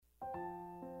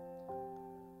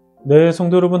네,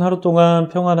 성도 여러분 하루 동안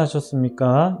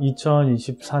평안하셨습니까?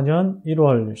 2024년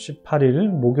 1월 18일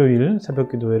목요일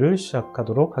새벽기도회를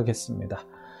시작하도록 하겠습니다.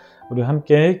 우리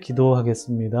함께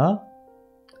기도하겠습니다.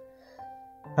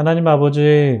 하나님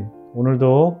아버지,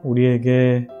 오늘도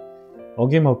우리에게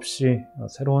어김없이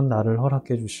새로운 날을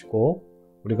허락해 주시고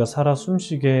우리가 살아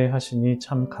숨쉬게 하시니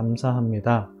참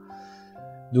감사합니다.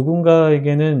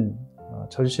 누군가에게는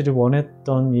절실히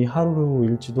원했던 이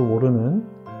하루일지도 모르는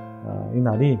이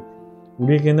날이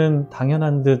우리에게는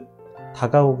당연한 듯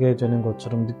다가오게 되는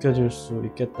것처럼 느껴질 수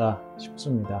있겠다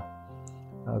싶습니다.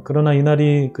 그러나 이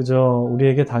날이 그저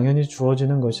우리에게 당연히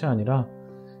주어지는 것이 아니라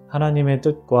하나님의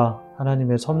뜻과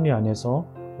하나님의 섭리 안에서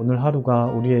오늘 하루가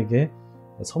우리에게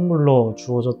선물로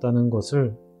주어졌다는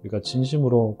것을 우리가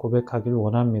진심으로 고백하길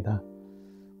원합니다.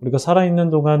 우리가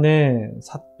살아있는 동안에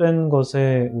삿된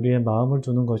것에 우리의 마음을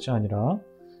두는 것이 아니라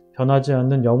변하지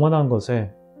않는 영원한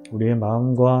것에 우리의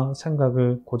마음과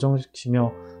생각을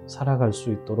고정시키며 살아갈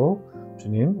수 있도록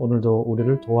주님 오늘도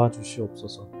우리를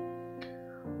도와주시옵소서.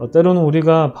 때로는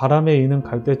우리가 바람에 이는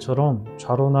갈대처럼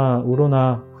좌로나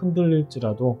우로나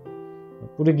흔들릴지라도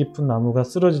뿌리 깊은 나무가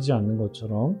쓰러지지 않는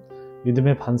것처럼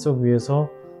믿음의 반석 위에서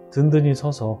든든히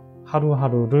서서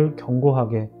하루하루를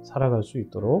견고하게 살아갈 수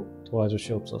있도록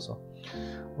도와주시옵소서.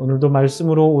 오늘도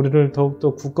말씀으로 우리를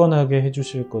더욱더 굳건하게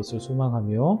해주실 것을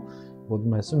소망하며 모든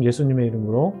말씀 예수님의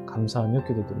이름으로 감사하며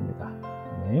기도드립니다.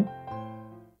 아멘.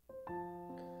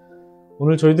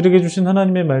 오늘 저희들에게 주신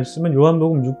하나님의 말씀은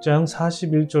요한복음 6장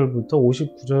 41절부터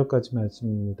 59절까지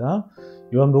말씀입니다.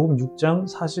 요한복음 6장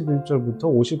 41절부터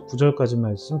 59절까지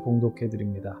말씀 봉독해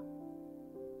드립니다.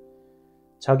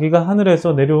 자기가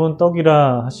하늘에서 내려온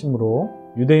떡이라 하심으로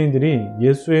유대인들이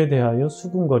예수에 대하여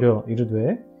수군거려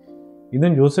이르되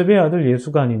이는 요셉의 아들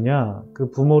예수가 아니냐, 그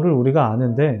부모를 우리가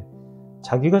아는데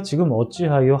자기가 지금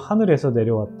어찌하여 하늘에서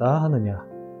내려왔다 하느냐.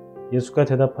 예수가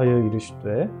대답하여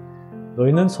이르시되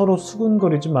너희는 서로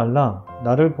수군거리지 말라.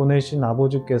 나를 보내신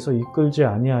아버지께서 이끌지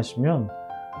아니하시면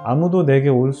아무도 내게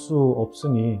올 수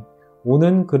없으니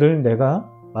오는 그를 내가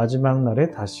마지막 날에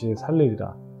다시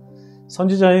살리리라.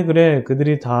 선지자의 글에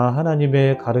그들이 다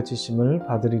하나님의 가르치심을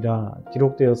받으리라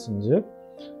기록되었은즉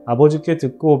아버지께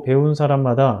듣고 배운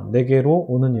사람마다 내게로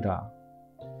오느니라.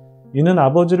 이는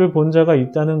아버지를 본 자가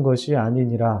있다는 것이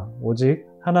아니니라. 오직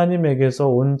하나님에게서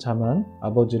온 자만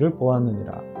아버지를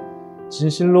보았느니라.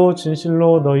 진실로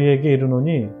진실로 너희에게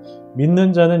이르노니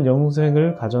믿는 자는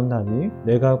영생을 가졌나니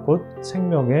내가 곧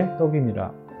생명의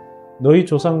떡이니라. 너희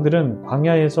조상들은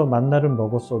광야에서 만나를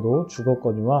먹었어도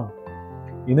죽었거니와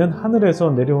이는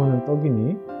하늘에서 내려오는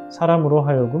떡이니 사람으로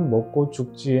하여금 먹고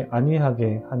죽지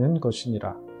아니하게 하는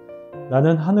것이니라.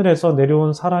 나는 하늘에서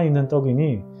내려온 살아있는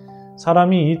떡이니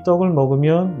사람이 이 떡을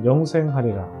먹으면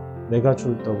영생하리라. 내가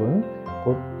줄 떡은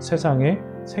곧 세상의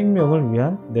생명을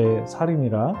위한 내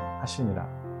살이니라 하시니라.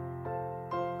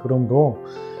 그러므로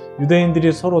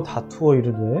유대인들이 서로 다투어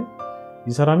이르되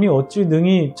이 사람이 어찌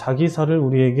능히 자기 살을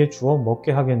우리에게 주어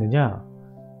먹게 하겠느냐.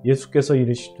 예수께서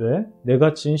이르시되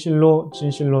내가 진실로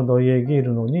진실로 너희에게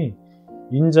이르노니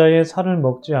인자의 살을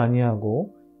먹지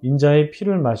아니하고 인자의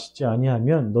피를 마시지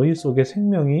아니하면 너희 속에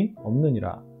생명이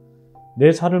없느니라.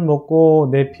 내 살을 먹고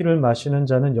내 피를 마시는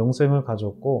자는 영생을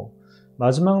가졌고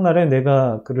마지막 날에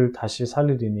내가 그를 다시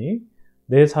살리리니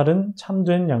내 살은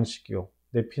참된 양식이요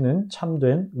내 피는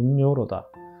참된 음료로다.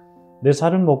 내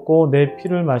살을 먹고 내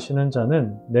피를 마시는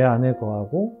자는 내 안에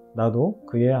거하고 나도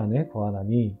그의 안에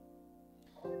거하나니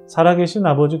살아계신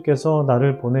아버지께서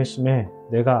나를 보내심에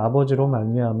내가 아버지로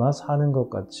말미암아 사는 것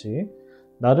같이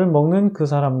나를 먹는 그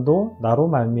사람도 나로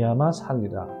말미암아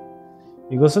살리라.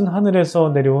 이것은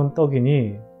하늘에서 내려온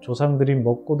떡이니 조상들이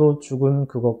먹고도 죽은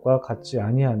그것과 같지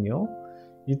아니하며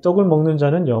이 떡을 먹는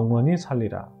자는 영원히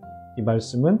살리라. 이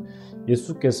말씀은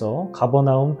예수께서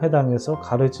가버나움 회당에서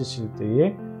가르치실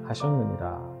때에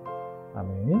하셨느니라.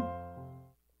 아멘.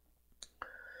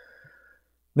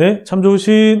 네, 참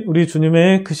좋으신 우리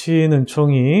주님의 크신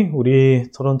은총이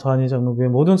우리 토론토 한인장로교회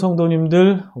모든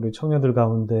성도님들, 우리 청년들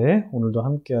가운데 오늘도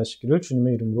함께 하시기를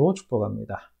주님의 이름으로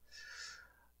축복합니다.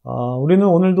 우리는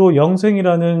오늘도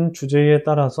영생이라는 주제에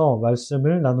따라서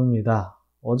말씀을 나눕니다.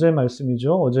 어제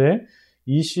말씀이죠. 어제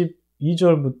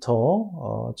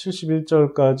 22절부터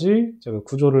 71절까지 제가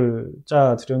구조를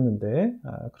짜 드렸는데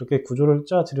그렇게 구조를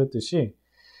짜 드렸듯이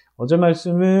어제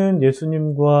말씀은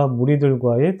예수님과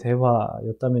무리들과의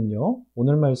대화였다면요.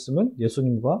 오늘 말씀은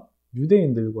예수님과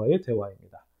유대인들과의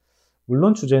대화입니다.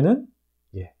 물론 주제는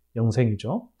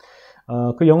영생이죠.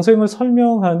 그 영생을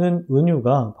설명하는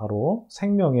은유가 바로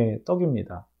생명의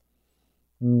떡입니다.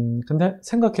 근데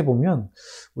생각해보면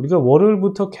우리가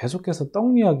월요일부터 계속해서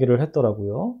떡 이야기를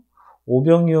했더라고요.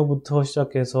 오병이어부터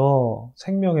시작해서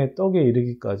생명의 떡에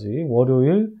이르기까지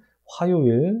월요일,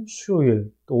 화요일,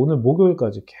 수요일, 또 오늘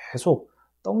목요일까지 계속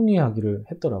떡 이야기를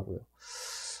했더라고요.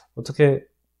 어떻게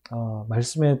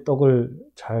말씀의 떡을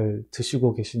잘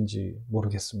드시고 계신지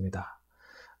모르겠습니다.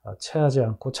 체하지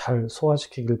않고 잘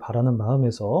소화시키길 바라는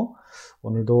마음에서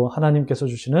오늘도 하나님께서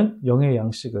주시는 영의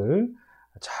양식을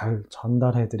잘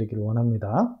전달해 드리길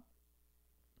원합니다.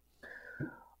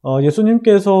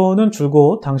 예수님께서는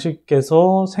줄곧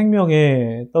당신께서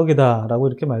생명의 떡이다 라고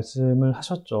이렇게 말씀을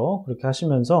하셨죠. 그렇게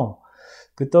하시면서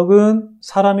그 떡은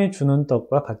사람이 주는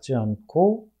떡과 같지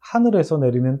않고 하늘에서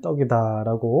내리는 떡이다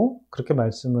라고 그렇게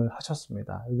말씀을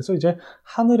하셨습니다. 여기서 이제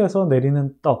하늘에서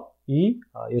내리는 떡이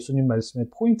예수님 말씀의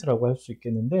포인트라고 할 수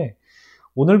있겠는데,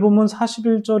 오늘 본문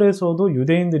 41절에서도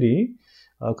유대인들이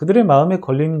그들의 마음에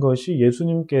걸린 것이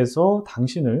예수님께서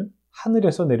당신을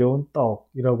하늘에서 내려온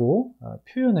떡이라고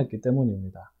표현했기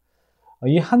때문입니다.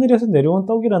 이 하늘에서 내려온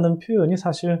떡이라는 표현이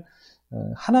사실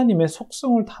하나님의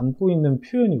속성을 담고 있는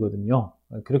표현이거든요.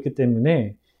 그렇기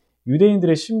때문에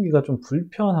유대인들의 심기가 좀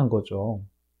불편한 거죠.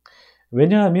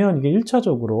 왜냐하면 이게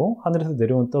 1차적으로 하늘에서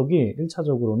내려온 떡이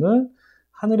 1차적으로는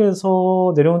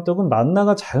하늘에서 내려온 떡은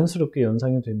만나가 자연스럽게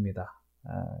연상이 됩니다.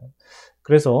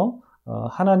 그래서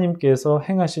하나님께서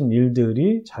행하신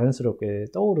일들이 자연스럽게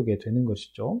떠오르게 되는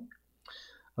것이죠.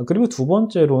 그리고 두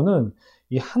번째로는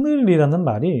이 하늘이라는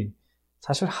말이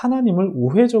사실 하나님을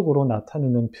우회적으로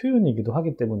나타내는 표현이기도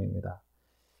하기 때문입니다.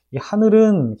 이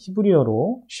하늘은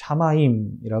히브리어로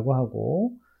샤마임이라고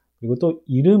하고, 그리고 또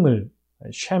이름을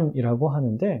쉔이라고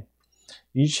하는데,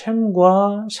 이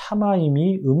쉔과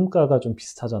샤마임이 음가가 좀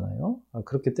비슷하잖아요.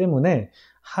 그렇기 때문에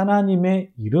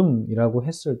하나님의 이름이라고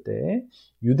했을 때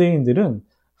유대인들은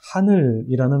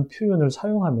하늘이라는 표현을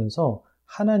사용하면서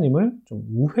하나님을 좀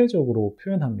우회적으로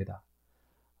표현합니다.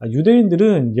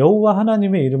 유대인들은 여호와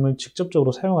하나님의 이름을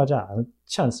직접적으로 사용하지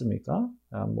않지 않습니까?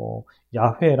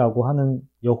 야훼라고 하는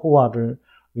여호와를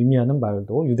의미하는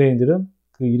말도 유대인들은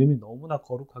그 이름이 너무나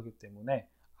거룩하기 때문에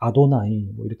아도나이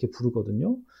이렇게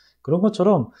부르거든요. 그런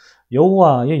것처럼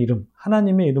여호와의 이름,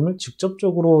 하나님의 이름을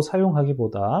직접적으로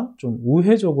사용하기보다 좀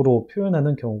우회적으로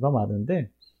표현하는 경우가 많은데,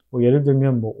 예를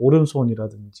들면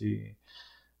오른손이라든지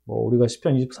우리가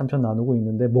시편 23편 나누고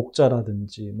있는데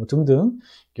목자라든지 등등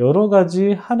여러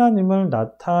가지 하나님을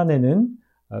나타내는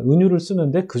은유를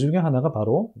쓰는데 그 중에 하나가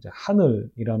바로 이제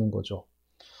하늘이라는 거죠.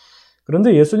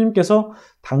 그런데 예수님께서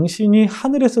당신이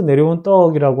하늘에서 내려온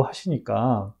떡이라고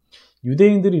하시니까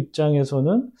유대인들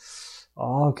입장에서는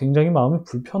굉장히 마음이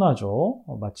불편하죠.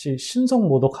 마치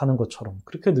신성모독하는 것처럼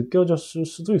그렇게 느껴졌을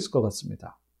수도 있을 것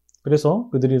같습니다. 그래서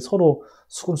그들이 서로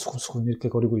수근수근 이렇게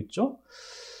거리고 있죠.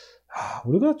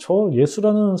 우리가 저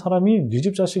예수라는 사람이 네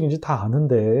집 자식인지 다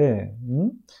아는데,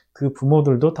 그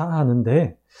부모들도 다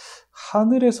아는데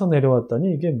하늘에서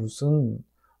내려왔다니 이게 무슨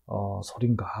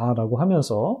소린가 라고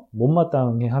하면서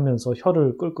못마땅해 하면서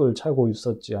혀를 끌끌 차고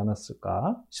있었지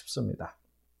않았을까 싶습니다.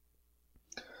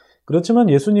 그렇지만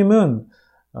예수님은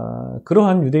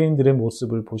그러한 유대인들의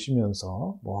모습을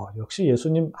보시면서 역시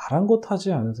예수님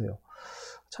아랑곳하지 않으세요.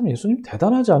 참 예수님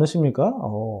대단하지 않으십니까?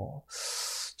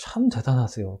 참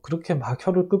대단하세요. 그렇게 막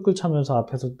혀를 끌끌 차면서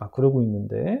앞에서 막 그러고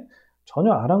있는데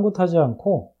전혀 아랑곳하지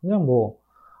않고 그냥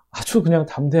아주 그냥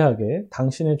담대하게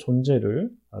당신의 존재를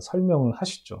설명을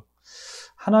하시죠.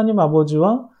 하나님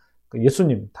아버지와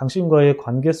예수님, 당신과의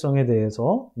관계성에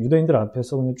대해서 유대인들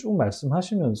앞에서 그냥 쭉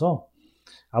말씀하시면서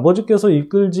아버지께서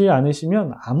이끌지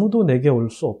않으시면 아무도 내게 올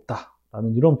수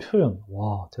없다라는 이런 표현.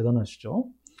 와, 대단하시죠?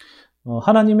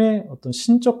 하나님의 어떤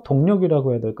신적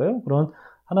동력이라고 해야 될까요? 그런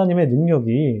하나님의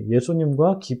능력이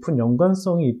예수님과 깊은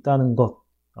연관성이 있다는 것,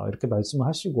 이렇게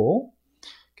말씀하시고,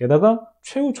 게다가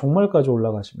최후 종말까지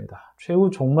올라가십니다. 최후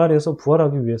종말에서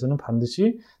부활하기 위해서는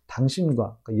반드시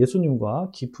당신과, 그러니까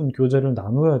예수님과 깊은 교제를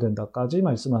나누어야 된다까지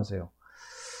말씀하세요.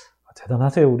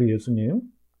 대단하세요, 우리 예수님.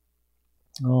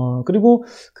 그리고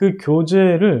그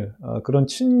교제를, 그런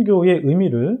친교의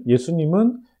의미를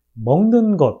예수님은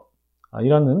먹는 것,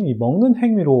 이라는 이 먹는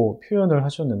행위로 표현을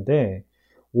하셨는데,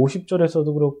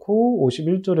 50절에서도 그렇고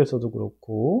 51절에서도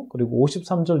그렇고 그리고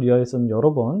 53절 이하에서는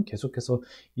여러 번 계속해서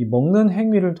이 먹는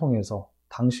행위를 통해서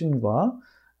당신과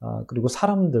그리고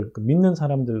사람들, 믿는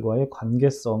사람들과의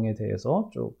관계성에 대해서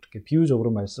쭉 이렇게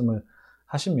비유적으로 말씀을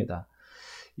하십니다.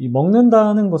 이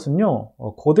먹는다는 것은요,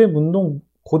 고대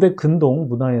근동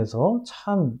문화에서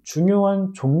참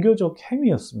중요한 종교적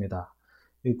행위였습니다.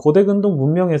 이 고대 근동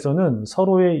문명에서는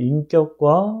서로의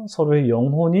인격과 서로의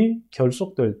영혼이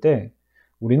결속될 때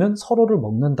우리는 서로를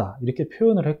먹는다 이렇게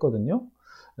표현을 했거든요.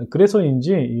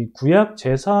 그래서인지 이 구약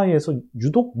제사에서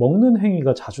유독 먹는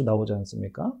행위가 자주 나오지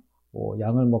않습니까? 뭐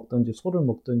양을 먹든지 소를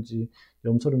먹든지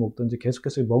염소를 먹든지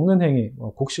계속해서 먹는 행위,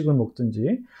 곡식을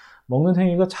먹든지 먹는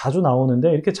행위가 자주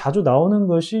나오는데, 이렇게 자주 나오는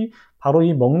것이 바로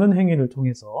이 먹는 행위를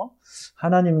통해서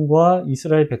하나님과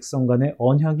이스라엘 백성 간의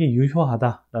언약이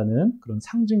유효하다라는 그런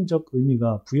상징적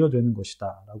의미가 부여되는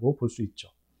것이다 라고 볼 수 있죠.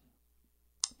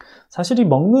 사실 이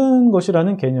먹는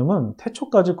것이라는 개념은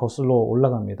태초까지 거슬러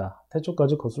올라갑니다.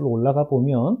 태초까지 거슬러 올라가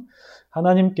보면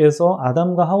하나님께서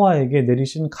아담과 하와에게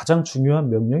내리신 가장 중요한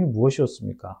명령이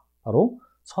무엇이었습니까? 바로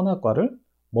선악과를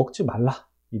먹지 말라.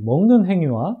 이 먹는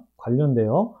행위와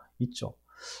관련되어 있죠.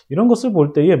 이런 것을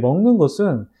볼 때에 먹는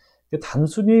것은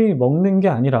단순히 먹는 게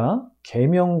아니라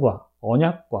계명과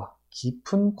언약과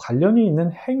깊은 관련이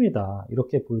있는 행위다,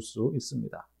 이렇게 볼 수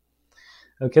있습니다.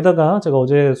 게다가 제가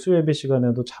어제 수요예배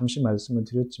시간에도 잠시 말씀을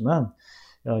드렸지만,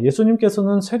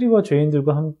 예수님께서는 세리와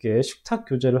죄인들과 함께 식탁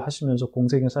교제를 하시면서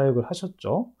공생의 사역을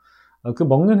하셨죠. 그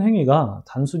먹는 행위가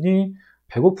단순히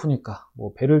배고프니까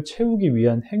배를 채우기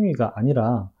위한 행위가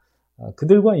아니라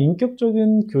그들과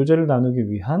인격적인 교제를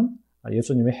나누기 위한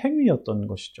예수님의 행위였던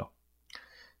것이죠.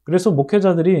 그래서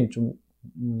목회자들이 좀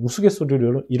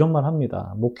우스갯소리로 이런 말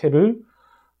합니다. 목회를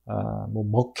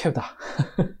먹회다.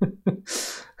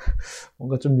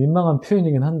 뭔가 좀 민망한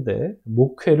표현이긴 한데,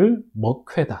 목회를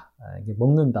먹회다, 이게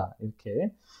먹는다,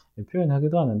 이렇게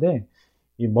표현하기도 하는데,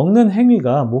 이 먹는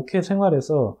행위가 목회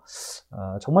생활에서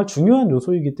정말 중요한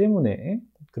요소이기 때문에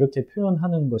그렇게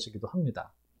표현하는 것이기도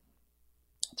합니다.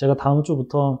 제가 다음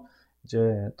주부터 이제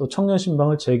또 청년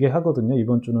신방을 재개하거든요.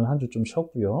 이번 주는 한 주 좀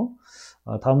쉬었고요.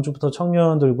 다음 주부터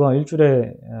청년들과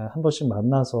일주일에 한 번씩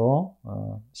만나서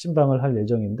신방을 할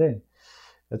예정인데,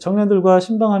 청년들과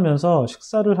신방하면서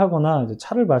식사를 하거나 이제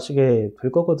차를 마시게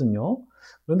될 거거든요.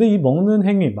 그런데 이 먹는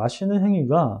행위, 마시는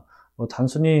행위가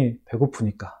단순히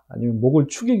배고프니까 아니면 목을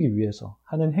축이기 위해서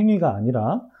하는 행위가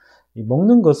아니라, 이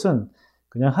먹는 것은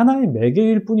그냥 하나의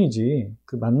매개일 뿐이지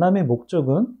그 만남의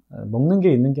목적은 먹는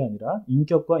게 있는 게 아니라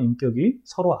인격과 인격이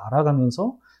서로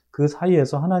알아가면서 그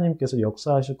사이에서 하나님께서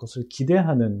역사하실 것을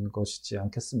기대하는 것이지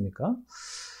않겠습니까?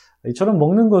 이처럼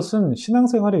먹는 것은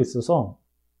신앙생활에 있어서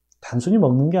단순히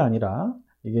먹는 게 아니라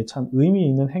이게 참 의미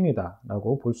있는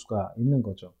행위다라고 볼 수가 있는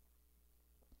거죠.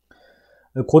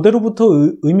 고대로부터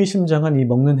의미심장한 이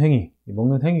먹는 행위, 이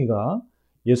먹는 행위가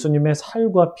예수님의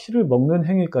살과 피를 먹는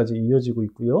행위까지 이어지고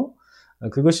있고요.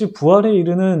 그것이 부활에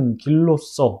이르는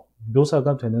길로서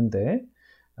묘사가 되는데,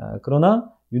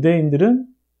 그러나 유대인들은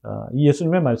이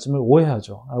예수님의 말씀을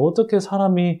오해하죠. 어떻게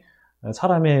사람의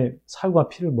살과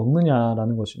피를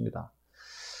먹느냐라는 것입니다.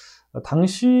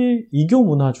 당시 이교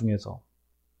문화 중에서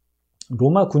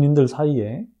로마 군인들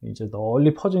사이에 이제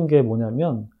널리 퍼진 게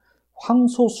뭐냐면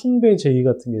황소 숭배 제의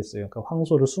같은 게 있어요. 그러니까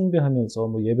황소를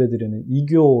숭배하면서 예배드리는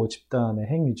이교 집단의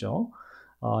행위죠.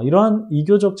 이러한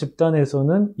이교적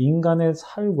집단에서는 인간의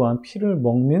살과 피를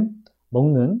먹는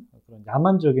그런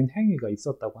야만적인 행위가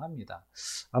있었다고 합니다.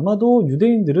 아마도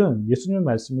유대인들은 예수님의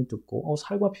말씀을 듣고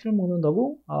살과 피를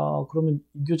먹는다고? 그러면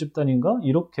이교 집단인가?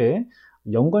 이렇게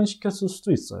연관시켰을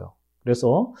수도 있어요.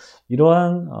 그래서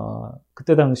이러한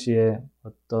그때 당시에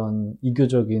어떤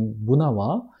이교적인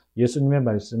문화와 예수님의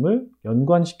말씀을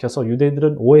연관시켜서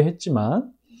유대인들은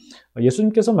오해했지만,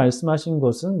 예수님께서 말씀하신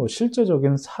것은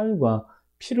실제적인 살과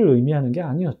피를 의미하는 게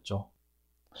아니었죠.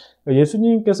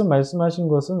 예수님께서 말씀하신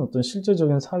것은 어떤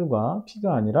실제적인 살과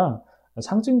피가 아니라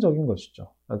상징적인 것이죠.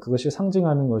 그것이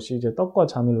상징하는 것이 이제 떡과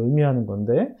잔을 의미하는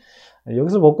건데,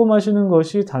 여기서 먹고 마시는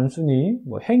것이 단순히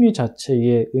행위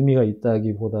자체에 의미가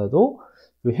있다기보다도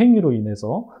그 행위로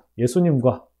인해서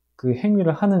예수님과 그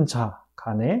행위를 하는 자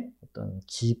간의 어떤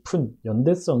깊은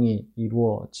연대성이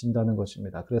이루어진다는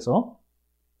것입니다. 그래서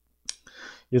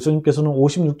예수님께서는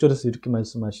 56절에서 이렇게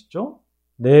말씀하시죠.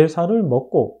 내 살을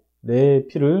먹고 내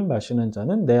피를 마시는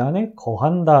자는 내 안에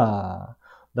거한다.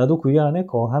 나도 그의 안에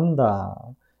거한다.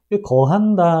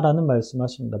 거한다라는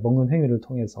말씀하십니다. 먹는 행위를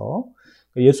통해서.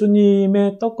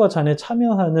 예수님의 떡과 잔에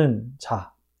참여하는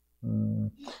자,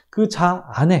 그 자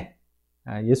안에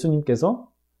예수님께서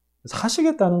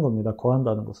사시겠다는 겁니다.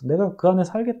 거한다는 것은. 내가 그 안에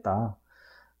살겠다.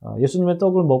 예수님의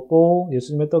떡을 먹고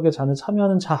예수님의 떡의 잔에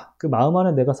참여하는 자, 그 마음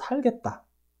안에 내가 살겠다.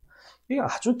 이게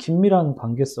아주 긴밀한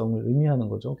관계성을 의미하는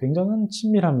거죠. 굉장한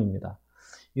친밀함입니다.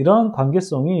 이러한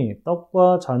관계성이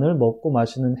떡과 잔을 먹고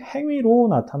마시는 행위로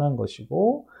나타난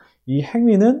것이고, 이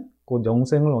행위는 곧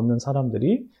영생을 얻는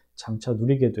사람들이 장차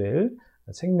누리게 될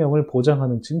생명을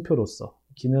보장하는 증표로서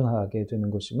기능하게 되는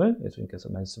것임을 예수님께서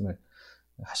말씀을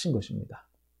하신 것입니다.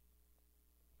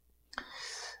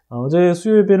 어제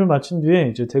수요예배를 마친 뒤에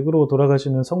이제 댁으로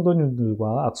돌아가시는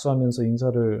성도님들과 악수하면서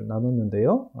인사를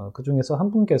나눴는데요. 그 중에서 한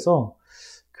분께서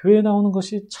교회에 나오는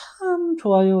것이 참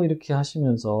좋아요 이렇게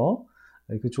하시면서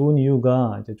그 좋은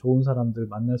이유가 이제 좋은 사람들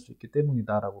만날 수 있기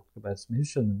때문이다라고 말씀해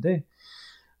주셨는데,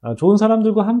 좋은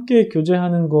사람들과 함께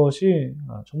교제하는 것이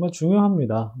정말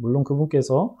중요합니다. 물론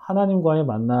그분께서 하나님과의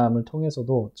만남을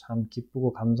통해서도 참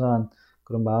기쁘고 감사한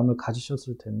그런 마음을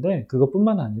가지셨을 텐데,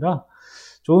 그것뿐만 아니라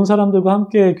좋은 사람들과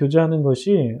함께 교제하는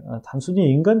것이 단순히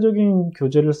인간적인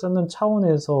교제를 쌓는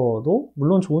차원에서도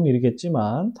물론 좋은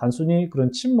일이겠지만, 단순히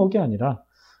그런 친목이 아니라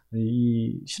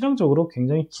이 신앙적으로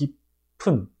굉장히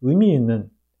깊은 의미 있는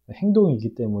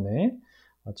행동이기 때문에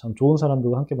참 좋은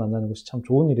사람들과 함께 만나는 것이 참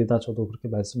좋은 일이다. 저도 그렇게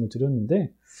말씀을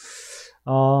드렸는데,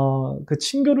 그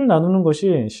친교를 나누는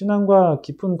것이 신앙과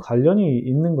깊은 관련이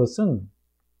있는 것은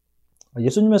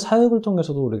예수님의 사역을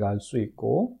통해서도 우리가 알 수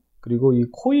있고, 그리고 이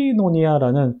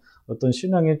코이노니아라는 어떤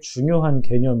신앙의 중요한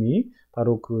개념이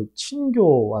바로 그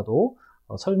친교와도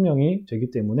설명이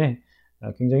되기 때문에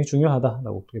굉장히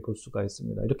중요하다라고 그렇게 볼 수가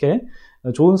있습니다. 이렇게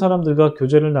좋은 사람들과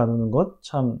교제를 나누는 것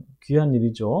참 귀한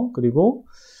일이죠. 그리고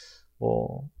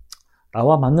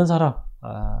나와 맞는 사람,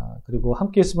 그리고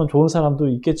함께 있으면 좋은 사람도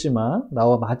있겠지만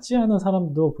나와 맞지 않은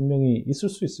사람도 분명히 있을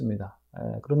수 있습니다.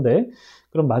 그런데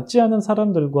그런 맞지 않은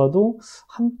사람들과도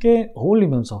함께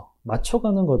어울리면서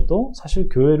맞춰가는 것도 사실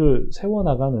교회를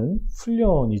세워나가는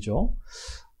훈련이죠.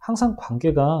 항상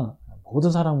관계가 모든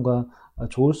사람과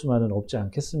좋을 수만은 없지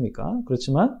않겠습니까?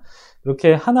 그렇지만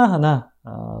그렇게 하나하나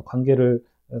관계를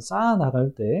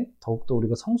쌓아나갈 때 더욱더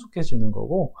우리가 성숙해지는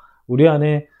거고, 우리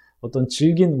안에 어떤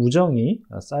질긴 우정이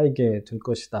쌓이게 될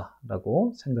것이다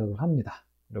라고 생각을 합니다.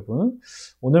 여러분,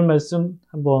 오늘 말씀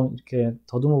한번 이렇게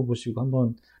더듬어 보시고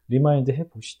한번 리마인드 해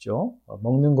보시죠.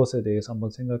 먹는 것에 대해서 한번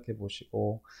생각해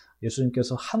보시고,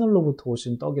 예수님께서 하늘로부터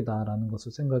오신 떡이다 라는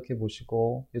것을 생각해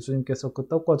보시고, 예수님께서 그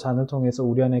떡과 잔을 통해서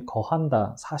우리 안에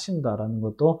거한다, 사신다 라는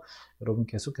것도 여러분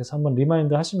계속해서 한번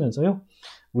리마인드 하시면서요,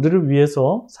 우리를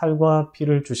위해서 살과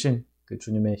피를 주신 그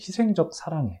주님의 희생적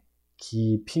사랑에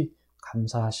깊이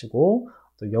감사하시고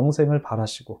또 영생을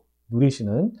바라시고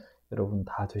누리시는 여러분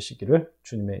다 되시기를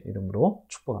주님의 이름으로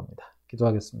축복합니다.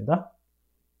 기도하겠습니다.